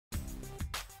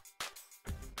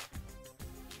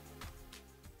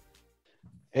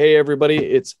Hey, everybody,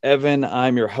 it's Evan.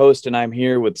 I'm your host, and I'm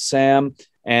here with Sam.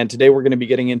 And today we're going to be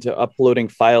getting into uploading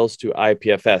files to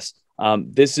IPFS.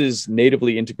 This is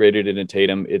natively integrated into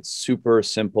Tatum. It's super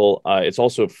simple. It's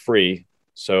also free.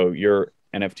 So your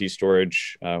NFT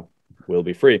storage will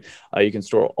be free. You can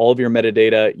store all of your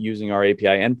metadata using our API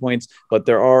endpoints, but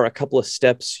there are a couple of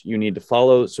steps you need to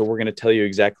follow. So we're going to tell you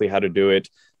exactly how to do it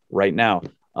right now.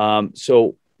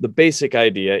 So the basic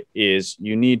idea is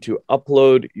you need to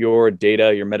upload your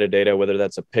data, your metadata, whether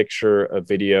that's a picture, a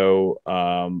video,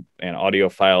 an audio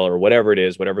file, or whatever it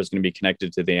is, whatever is going to be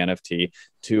connected to the NFT,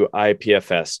 to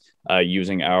IPFS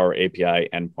using our API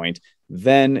endpoint.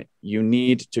 Then you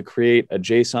need to create a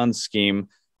JSON scheme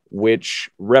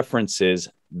which references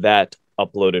that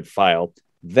uploaded file.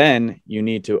 Then you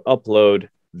need to upload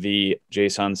the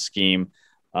JSON scheme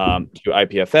to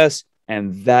IPFS.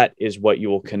 And that is what you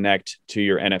will connect to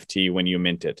your NFT when you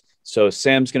mint it. So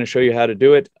Sam's going to show you how to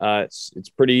do it. It's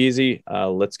pretty easy.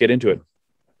 Let's get into it.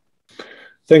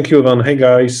 Thank you, Ivan. Hey,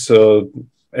 guys.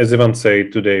 As Ivan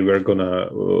said, today we're going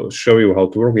to show you how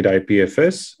to work with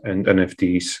IPFS and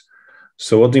NFTs.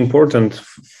 So what's important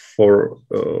for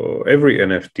every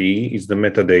NFT is the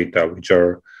metadata, which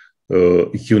are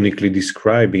uniquely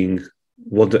describing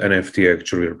what the NFT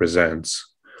actually represents.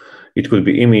 It could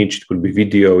be image, it could be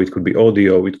video, it could be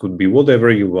audio, it could be whatever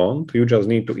you want. You just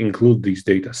need to include these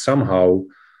data somehow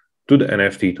to the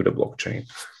NFT, to the blockchain.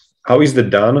 How is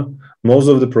that done? Most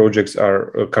of the projects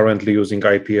are currently using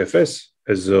IPFS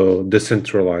as a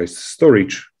decentralized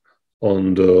storage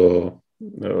on the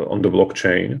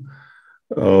blockchain,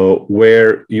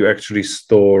 where you actually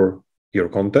store your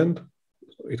content.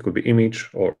 It could be image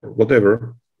or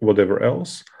whatever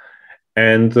else.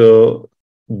 And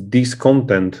this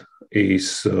content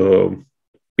is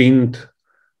pinned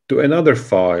to another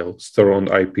file stored on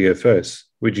IPFS,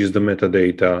 which is the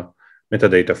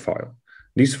metadata file.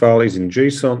 This file is in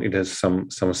JSON. It has some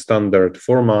standard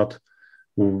format,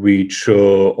 which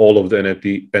all of the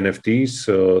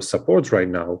NFTs support right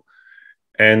now.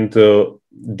 And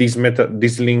this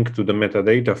link to the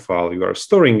metadata file you are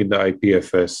storing in the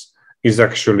IPFS is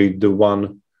actually the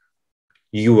one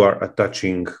you are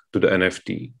attaching to the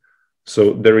NFT.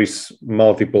 So there is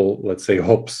multiple, let's say,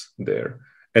 hops there.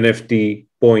 NFT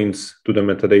points to the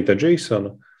metadata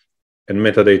JSON, and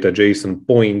metadata JSON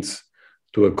points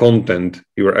to a content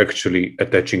you are actually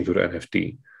attaching to the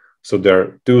NFT. So there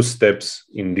are two steps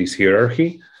in this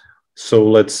hierarchy. So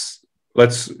let's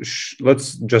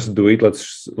just do it.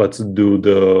 Let's do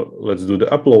the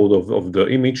upload of the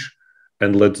image,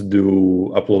 and let's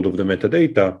do upload of the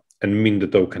metadata and mint the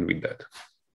token with that.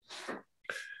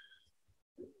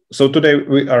 So today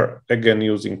we are again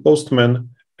using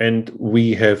Postman, and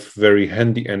we have very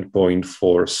handy endpoint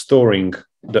for storing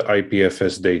the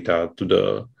IPFS data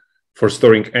for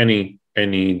storing any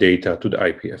data to the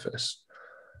IPFS.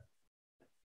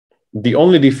 The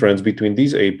only difference between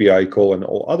this API call and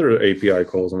all other API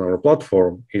calls on our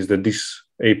platform is that this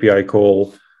API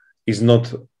call is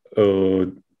not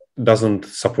doesn't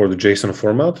support the JSON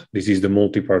format. This is the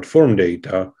multi-part form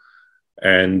data.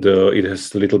 And it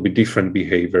has a little bit different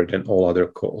behavior than all other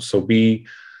calls. So be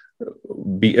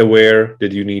aware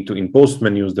that you need to, in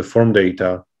Postman, use the form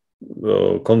data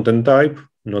content type,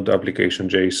 not the application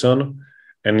JSON.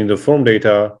 And in the form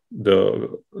data,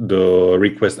 the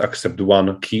request accept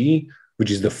one key,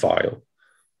 which is the file.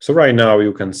 So right now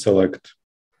you can select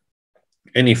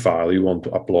any file you want to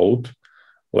upload.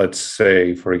 Let's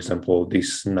say, for example,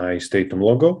 this nice Tatum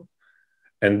logo.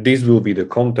 And this will be the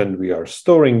content we are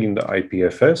storing in the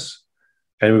IPFS,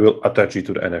 and we will attach it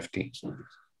to the NFT.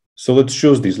 So let's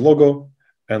choose this logo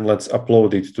and let's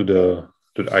upload it to the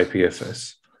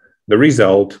IPFS. The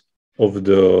result of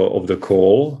the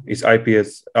call is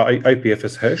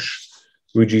IPFS hash,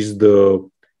 which is the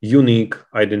unique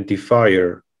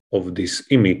identifier of this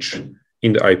image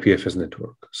in the IPFS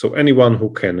network. So anyone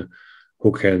who can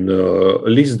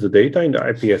list the data in the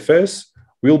IPFS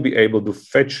will be able to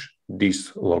fetch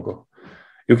this logo.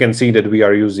 You can see that we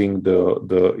are using the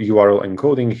URL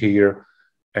encoding here,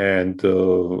 and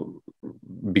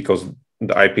because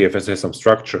the IPFS has some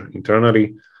structure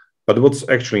internally, but what's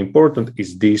actually important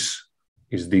is this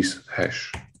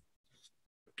hash.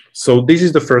 So this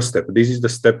is the first step. This is the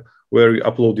step where you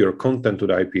upload your content to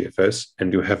the IPFS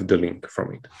and you have the link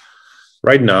from it.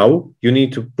 Right now, you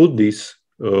need to put this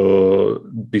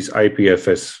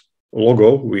IPFS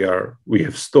logo we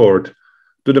have stored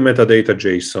to the metadata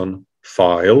JSON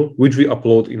file, which we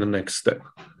upload in the next step.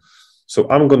 So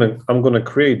I'm gonna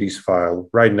create this file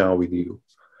right now with you.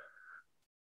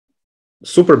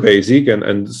 Super basic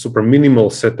and super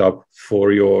minimal setup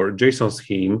for your JSON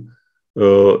scheme.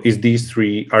 these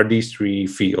three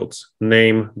fields: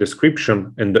 name,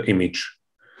 description, and the image.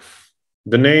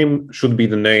 The name should be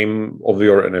the name of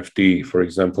your NFT. For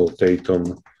example,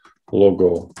 Tatum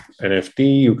logo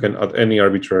NFT. You can add any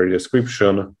arbitrary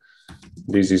description.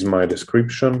 This is my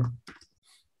description.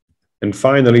 And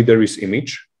finally, there is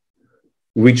image,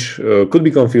 which could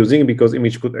be confusing because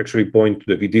image could actually point to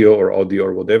the video or audio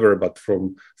or whatever, but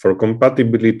for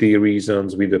compatibility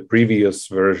reasons with the previous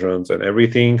versions and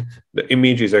everything, the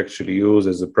image is actually used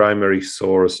as a primary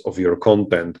source of your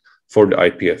content for the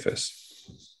IPFS.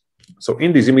 So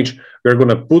in this image, we're going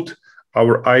to put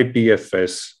our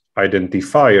IPFS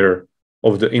identifier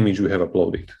of the image we have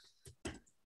uploaded.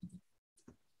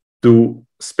 To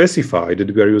specify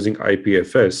that we are using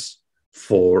IPFS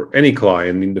for any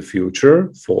client in the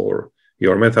future, for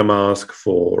your MetaMask,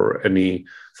 for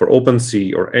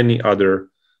OpenSea or any other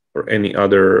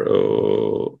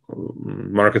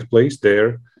marketplace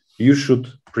there, you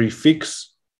should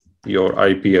prefix your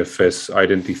IPFS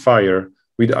identifier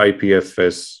with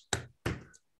IPFS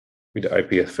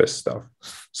stuff.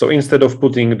 So instead of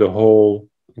putting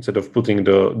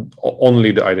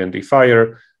only the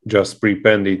identifier, just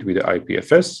prepend it with the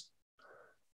IPFS,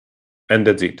 and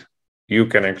that's it. You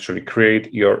can actually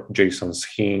create your JSON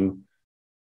scheme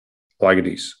like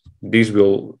this. This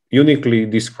will uniquely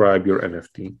describe your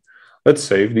NFT. Let's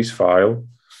save this file.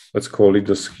 Let's call it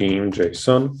the scheme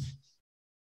JSON.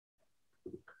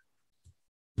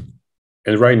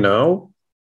 And right now,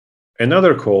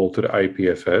 another call to the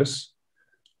IPFS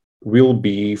will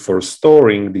be for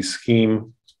storing the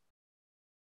scheme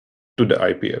to the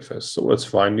IPFS. So let's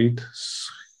find it.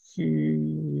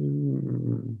 Scheme.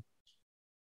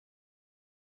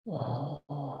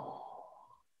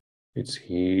 It's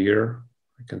here.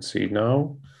 I can see it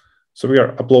now. So we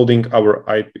are uploading our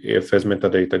IPFS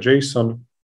metadata JSON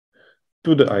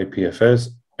to the IPFS,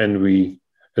 and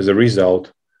as a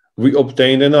result, we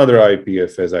obtained another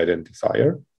IPFS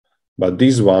identifier, but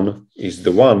this one is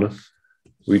the one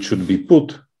which should be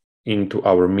put into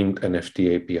our mint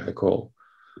NFT API call.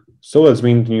 So let's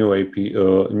mint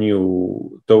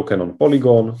new token on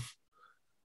Polygon,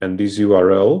 and this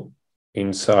URL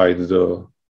inside the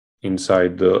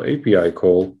API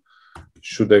call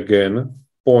should again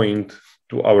point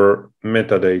to our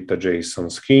metadata JSON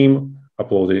scheme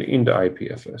uploaded in the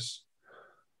IPFS.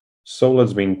 So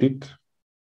let's mint it.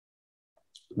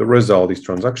 The result is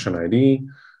transaction ID.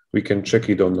 We can check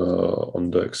it on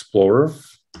the Explorer.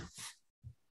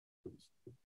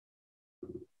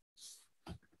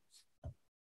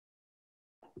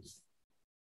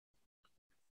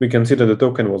 We can see that the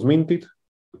token was minted.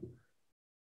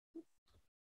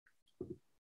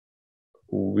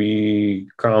 We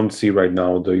can't see right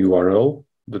now the URL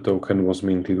the token was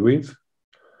minted with.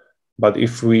 But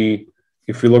if we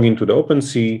log into the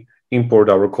OpenSea, import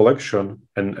our collection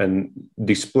and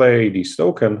display this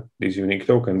token, this unique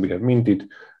token we have minted,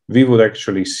 we would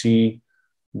actually see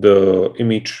the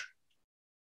image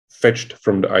fetched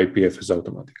from the IPFS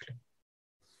automatically.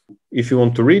 If you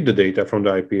want to read the data from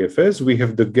the IPFS, we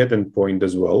have the get endpoint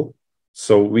as well.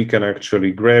 So we can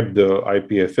actually grab the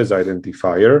IPFS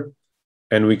identifier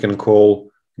and we can call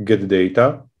get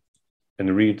data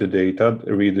and read the data,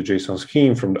 read the JSON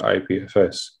scheme from the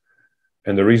IPFS.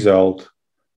 And the result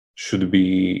should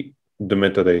be the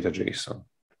metadata JSON.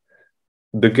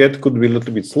 The get could be a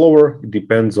little bit slower. It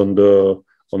depends on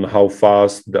how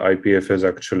fast the IPFS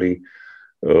actually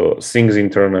syncs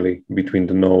internally between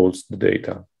the nodes, the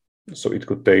data. So it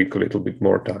could take a little bit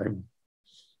more time.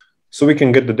 So we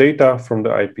can get the data from the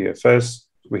IPFS.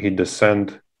 We hit the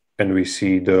send, and we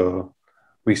see the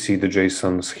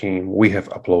JSON scheme we have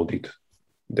uploaded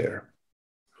there.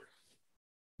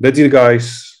 That's it,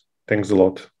 guys. Thanks a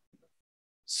lot.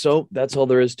 So that's all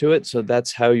there is to it. So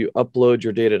that's how you upload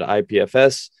your data to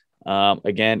IPFS.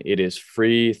 Again, it is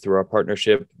free through our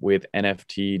partnership with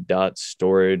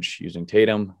NFT.storage using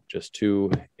Tatum, just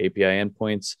 2 API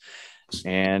endpoints,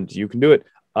 and you can do it.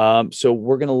 So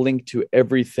we're going to link to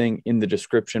everything in the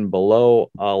description below,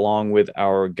 along with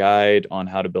our guide on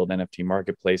how to build NFT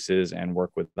marketplaces and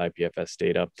work with IPFS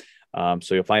data.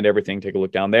 So you'll find everything. Take a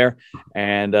look down there.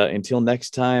 And until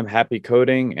next time, happy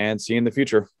coding and see you in the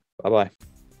future. Bye-bye.